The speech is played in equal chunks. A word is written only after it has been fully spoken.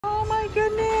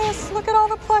look at all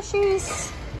the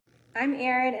plushies. I'm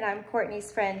Erin, and I'm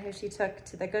Courtney's friend who she took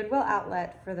to the Goodwill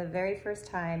outlet for the very first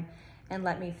time and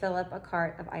let me fill up a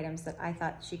cart of items that I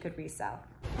thought she could resell.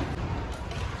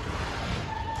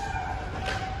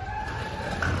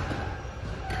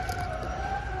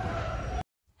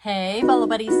 Hey, Bolo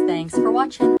buddies, thanks for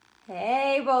watching.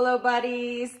 Hey, Bolo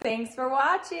buddies, thanks for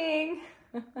watching.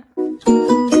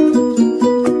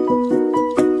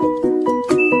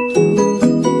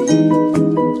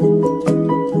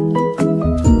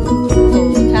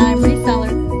 Full-time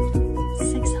reseller.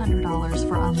 $600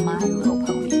 for a My Little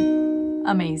Pony.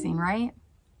 Amazing, right?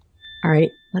 All right,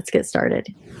 let's get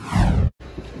started.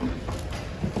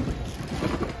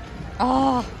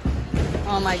 Oh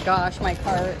my gosh, my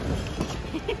cart.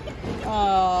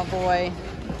 Oh boy.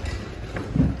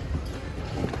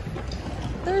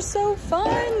 They're so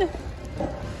fun.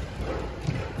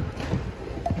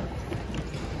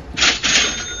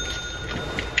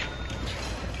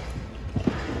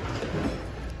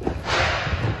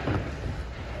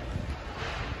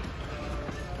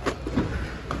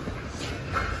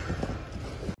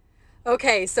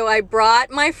 Okay, so I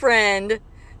brought my friend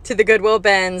to the Goodwill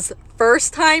BINS,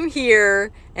 first time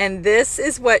here, and this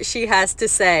is what she has to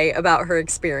say about her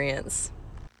experience.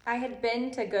 I had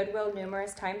been to Goodwill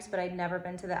numerous times, but I'd never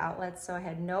been to the outlets, so I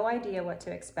had no idea what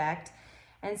to expect.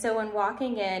 And so when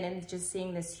walking in and just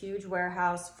seeing this huge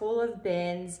warehouse full of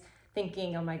bins,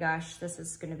 thinking, oh my gosh, this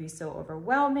is gonna be so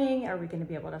overwhelming. Are we gonna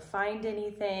be able to find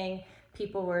anything?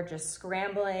 People were just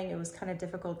scrambling. It was kind of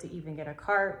difficult to even get a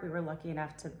cart. We were lucky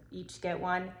enough to each get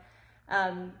one.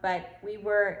 But we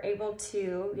were able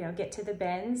to, get to the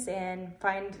bins and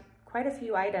find quite a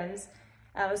few items.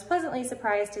 I was pleasantly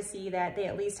surprised to see that they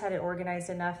at least had it organized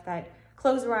enough that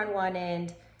clothes were on one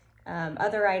end,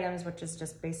 other items, which is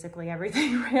just basically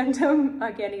everything random.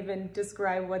 I can't even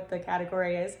describe what the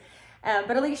category is.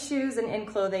 But at least shoes and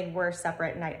clothing were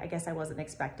separate, and I guess I wasn't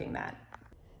expecting that.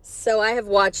 So I have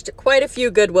watched quite a few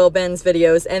Goodwill BINS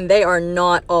videos, and they are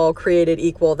not all created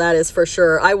equal, that is for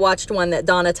sure. I watched one that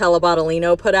Donatella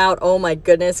Bottolino put out. Oh my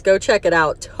goodness, go check it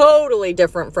out. Totally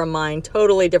different from mine,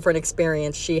 totally different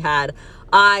experience she had.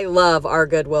 I love our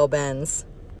Goodwill BINS.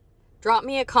 Drop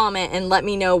me a comment and let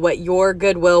me know what your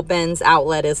Goodwill BINS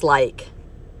outlet is like.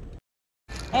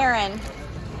 Erin,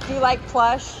 do you like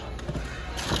plush?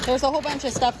 There's a whole bunch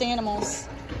of stuffed animals.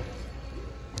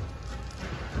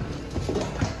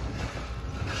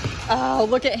 Oh,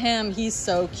 look at him. He's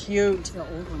so cute. The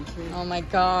old one too. Oh my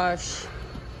gosh.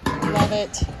 Love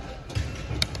it.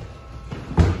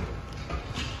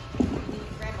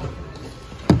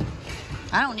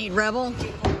 I don't need Rebel.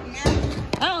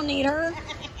 I don't need her.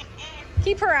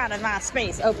 Keep her out of my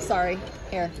space. Oh, sorry.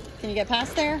 Here. Can you get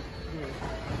past there?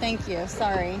 Thank you.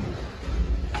 Sorry.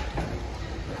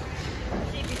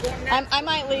 I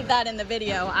might leave that in the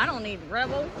video. I don't need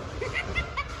Rebel.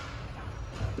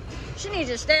 She needs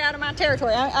to stay out of my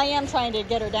territory. I am trying to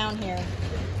get her down here.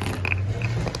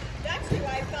 That's who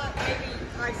I thought maybe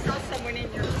I saw someone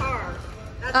in your car.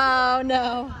 Oh,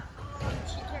 no.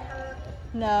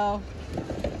 No.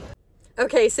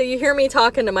 Okay, so you hear me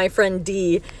talking to my friend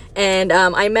Dee, and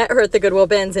I met her at the Goodwill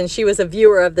BINS, and she was a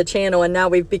viewer of the channel, and now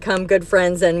we've become good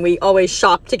friends, and we always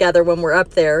shop together when we're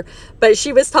up there. But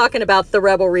she was talking about the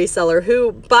Rebel reseller,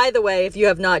 who, by the way, if you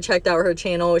have not checked out her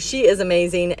channel, she is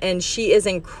amazing, and she is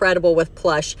incredible with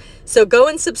plush. So go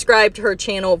and subscribe to her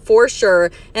channel for sure,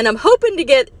 and I'm hoping to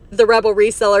get the Rebel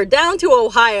reseller down to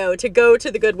Ohio to go to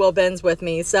the Goodwill BINS with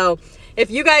me. So if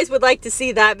you guys would like to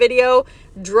see that video,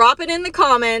 drop it in the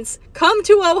comments. Come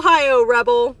to Ohio,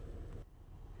 Rebel.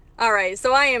 All right,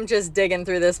 so I am just digging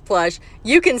through this plush.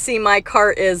 You can see my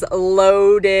cart is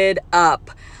loaded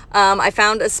up. I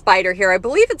found a spider here. I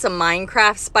believe it's a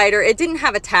Minecraft spider. It didn't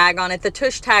have a tag on it. The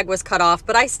tush tag was cut off,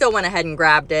 but I still went ahead and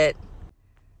grabbed it.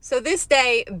 So this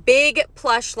day, big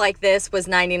plush like this was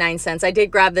 99 cents. I did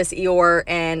grab this Eeyore,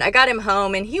 and I got him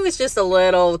home, and he was just a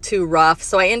little too rough,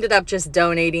 so I ended up just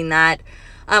donating that.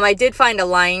 I did find a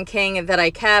Lion King that I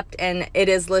kept, and it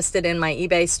is listed in my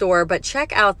eBay store, but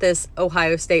check out this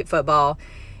Ohio State football.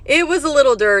 It was a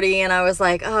little dirty, and I was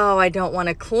like, oh, I don't want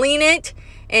to clean it,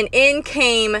 and in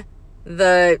came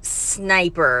the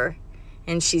sniper,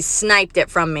 and she sniped it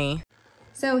from me.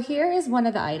 So here is one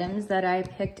of the items that I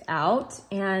picked out,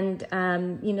 and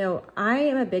I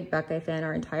am a big Buckeye fan.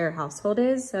 Our entire household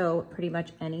is, so pretty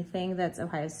much anything that's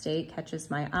Ohio State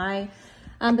catches my eye.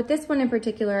 But this one in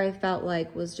particular, I felt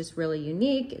like was just really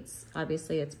unique. It's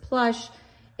plush.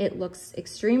 It looks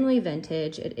extremely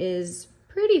vintage. It is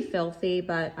pretty filthy,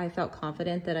 but I felt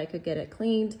confident that I could get it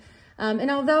cleaned. And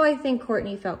although I think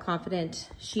Courtney felt confident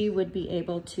she would be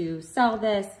able to sell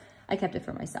this, I kept it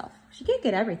for myself. She can't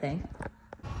get everything.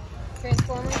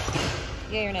 Transformers?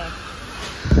 Yeah, your name.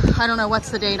 I don't know. What's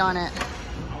the date on it?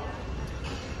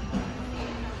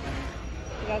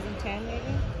 2010 maybe?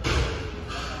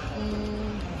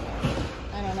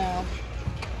 I don't know.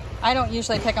 I don't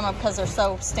usually pick them up because they're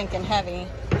so stinking heavy.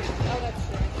 Oh, that's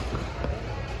true.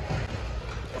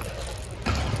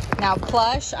 Now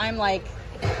plush, I'm like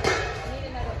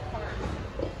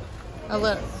a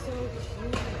little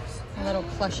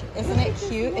plush. Isn't it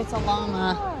cute? It's a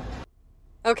llama.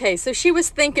 Okay, so she was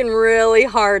thinking really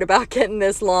hard about getting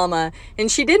this llama,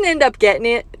 and she didn't end up getting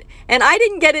it, and I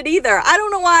didn't get it either. I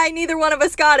don't know why neither one of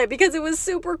us got it, because it was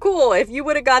super cool. If you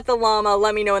would have got the llama,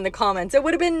 let me know in the comments. It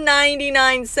would have been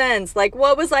 99 cents. Like,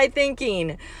 what was I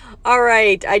thinking? All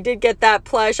right, I did get that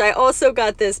plush. I also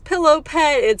got this pillow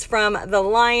pet. It's from The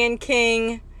Lion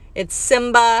King. It's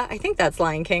Simba. I think that's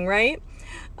Lion King, right?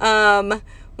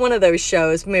 One of those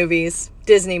shows, movies,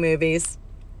 Disney movies.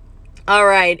 All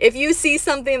right, if you see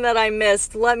something that I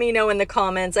missed, let me know in the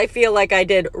comments. I feel like I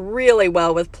did really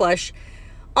well with plush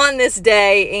on this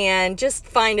day and just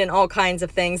finding all kinds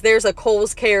of things. There's a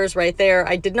Kohl's Cares right there.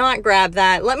 I did not grab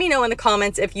that. Let me know in the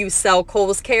comments if you sell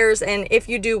Kohl's Cares and if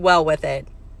you do well with it.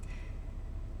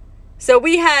 So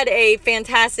we had a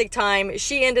fantastic time.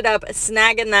 She ended up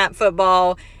snagging that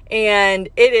football, and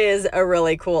it is a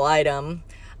really cool item.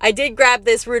 I did grab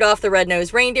this Rudolph the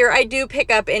Red-Nosed Reindeer. I do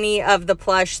pick up any of the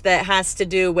plush that has to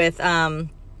do with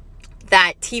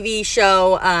that TV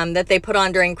show that they put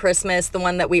on during Christmas, the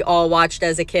one that we all watched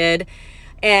as a kid.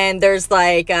 And there's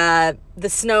like the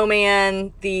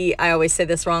snowman, I always say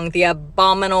this wrong, the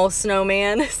abominable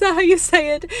snowman. Is that how you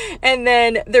say it? And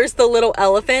then there's the little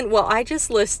elephant. Well, I just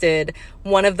listed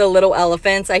one of the little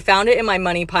elephants. I found it in my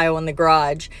money pile in the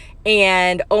garage.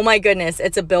 And oh my goodness,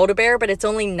 it's a Build-A-Bear, but it's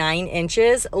only 9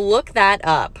 inches. Look that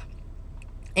up.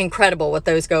 Incredible what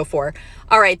those go for.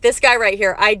 All right, this guy right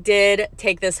here, I did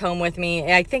take this home with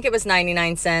me. I think it was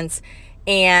 99 cents.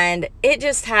 And it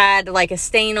just had like a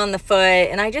stain on the foot,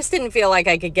 and I just didn't feel like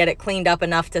I could get it cleaned up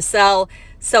enough to sell.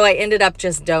 So I ended up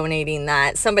just donating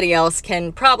that. Somebody else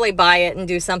can probably buy it and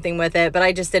do something with it, but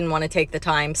I just didn't want to take the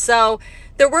time. So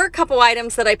there were a couple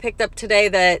items that I picked up today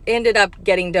that ended up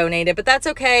getting donated, but that's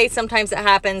okay. Sometimes it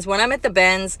happens. When I'm at the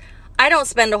bins, I don't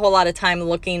spend a whole lot of time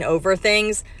looking over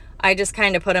things. I just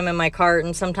kind of put them in my cart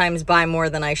and sometimes buy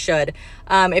more than I should.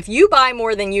 If you buy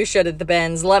more than you should at the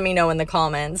bins, let me know in the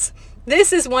comments.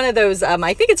 This is one of those,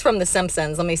 I think it's from The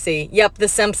Simpsons. Let me see. Yep, The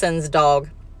Simpsons dog.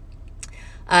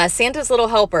 Santa's Little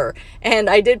Helper. And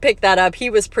I did pick that up.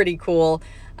 He was pretty cool.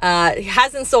 He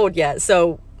hasn't sold yet.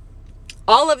 So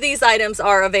all of these items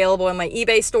are available in my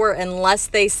eBay store unless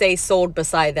they say sold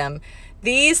beside them.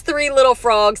 These 3 little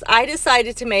frogs, I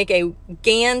decided to make a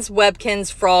Gans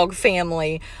Webkins frog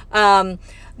family.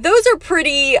 Those are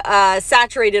pretty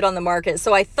saturated on the market,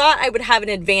 so I thought I would have an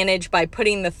advantage by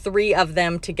putting the 3 of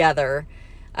them together.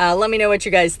 Let me know what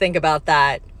you guys think about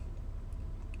that.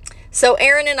 So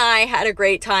Erin and I had a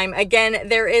great time. Again,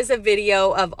 there is a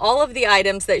video of all of the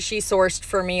items that she sourced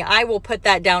for me. I will put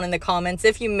that down in the comments.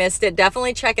 If you missed it,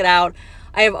 definitely check it out.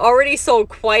 I have already sold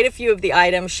quite a few of the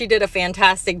items. She did a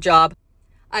fantastic job.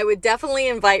 I would definitely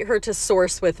invite her to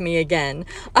source with me again.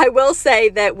 I will say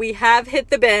that we have hit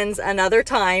the bins another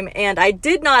time, and I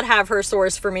did not have her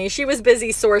source for me. She was busy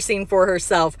sourcing for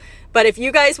herself. But if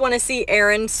you guys want to see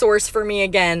Erin source for me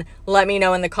again, let me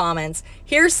know in the comments.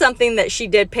 Here's something that she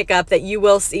did pick up that you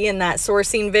will see in that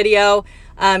sourcing video.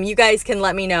 You guys can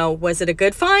let me know, was it a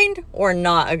good find or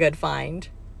not a good find?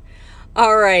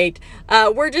 All right,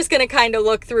 we're just going to kind of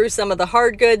look through some of the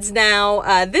hard goods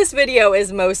now. This video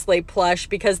is mostly plush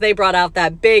because they brought out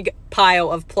that big pile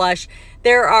of plush.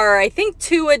 There are, I think,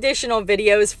 2 additional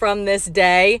videos from this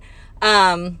day,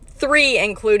 3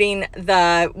 including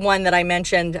the one that I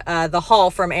mentioned, the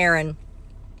haul from Erin.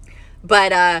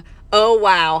 But, oh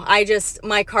wow,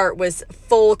 my cart was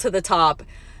full to the top,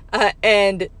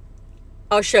 and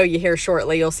I'll show you here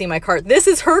shortly. You'll see my cart. This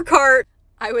is her cart.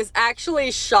 I was actually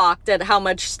shocked at how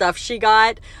much stuff she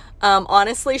got.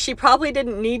 Honestly, she probably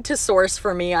didn't need to source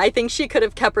for me. I think she could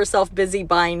have kept herself busy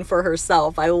buying for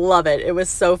herself. I love it. It was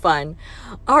so fun.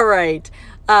 All right.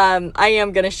 I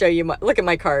am going to show you, look at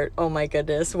my cart. Oh my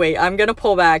goodness. Wait, I'm going to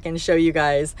pull back and show you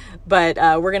guys. But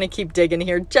we're going to keep digging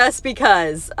here just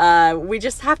because we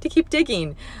just have to keep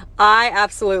digging. I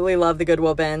absolutely love the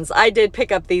Goodwill bins. I did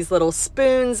pick up these little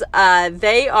spoons.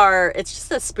 It's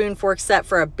just a spoon fork set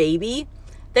for a baby.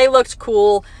 They looked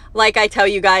cool. Like I tell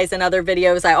you guys in other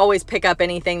videos, I always pick up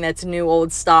anything that's new,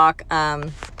 old stock.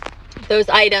 Those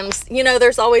items, you know,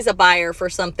 there's always a buyer for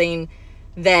something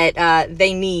that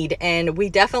they need. And we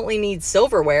definitely need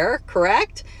silverware,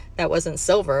 correct? That wasn't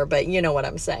silver, but you know what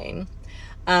I'm saying.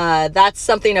 That's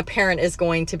something a parent is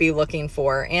going to be looking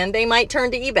for, and they might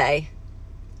turn to eBay.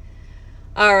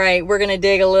 All right, we're going to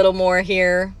dig a little more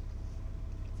here.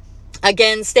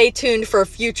 Again, stay tuned for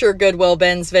future Goodwill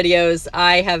Bins videos.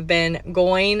 I have been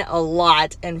going a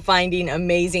lot and finding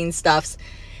amazing stuffs.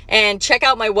 And check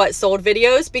out my what sold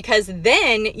videos, because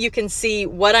then you can see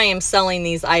what I am selling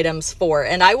these items for.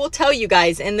 And I will tell you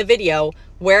guys in the video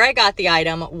where I got the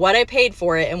item, what I paid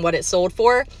for it, and what it sold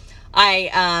for.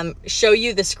 I show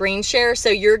you the screen share, so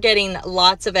you're getting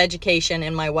lots of education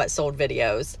in my what sold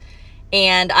videos.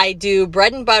 And I do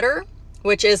bread and butter,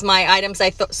 which is my items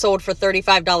I sold for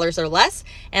 $35 or less.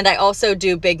 And I also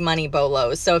do big money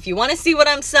bolos. So if you want to see what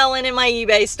I'm selling in my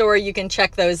eBay store, you can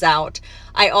check those out.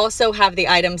 I also have the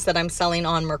items that I'm selling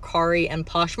on Mercari and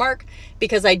Poshmark,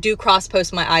 because I do cross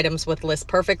post my items with List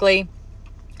Perfectly.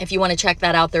 If you want to check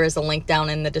that out, there is a link down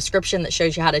in the description that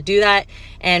shows you how to do that.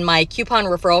 And my coupon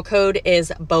referral code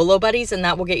is bolobuddies, and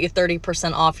that will get you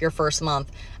 30% off your first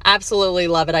month. Absolutely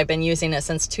love it. I've been using it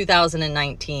since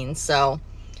 2019. So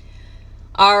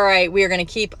all right, we are going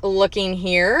to keep looking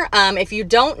here. If you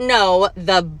don't know,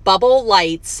 the bubble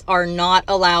lights are not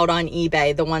allowed on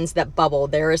eBay, the ones that bubble.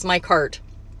 There is my cart.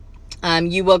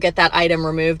 You will get that item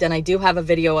removed, and I do have a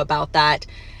video about that.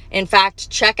 In fact,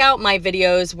 check out my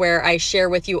videos where I share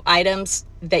with you items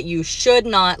that you should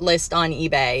not list on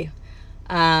eBay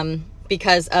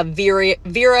because of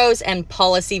VEROs and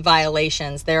policy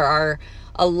violations. There are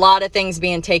a lot of things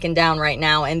being taken down right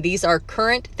now, and these are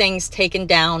current things taken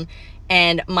down.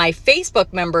 And my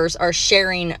Facebook members are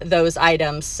sharing those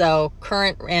items, so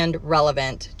current and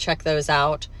relevant. Check those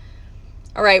out.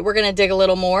 All right, we're going to dig a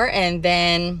little more, and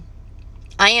then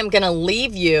I am going to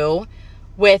leave you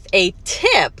with a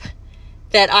tip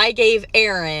that I gave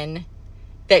Erin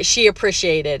that she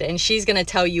appreciated, and she's going to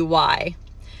tell you why.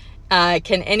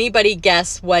 Can anybody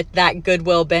guess what that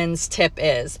Goodwill Bins tip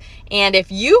is? And if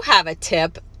you have a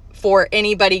tip for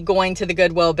anybody going to the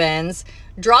Goodwill Bins,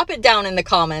 drop it down in the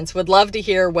comments. Would love to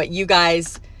hear what you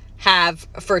guys have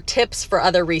for tips for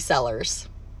other resellers.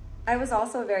 I was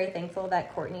also very thankful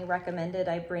that Courtney recommended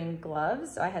I bring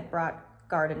gloves. I had brought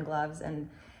garden gloves, and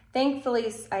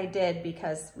thankfully I did,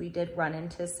 because we did run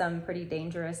into some pretty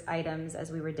dangerous items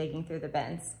as we were digging through the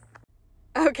bins.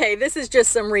 Okay, this is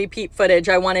just some repeat footage.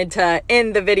 I wanted to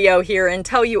end the video here and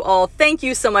tell you all, thank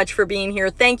you so much for being here.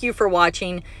 Thank you for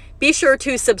watching. Be sure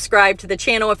to subscribe to the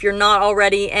channel if you're not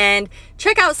already, and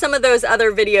check out some of those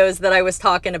other videos that I was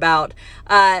talking about.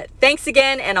 Thanks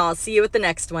again, and I'll see you at the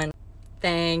next one.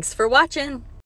 Thanks for watching.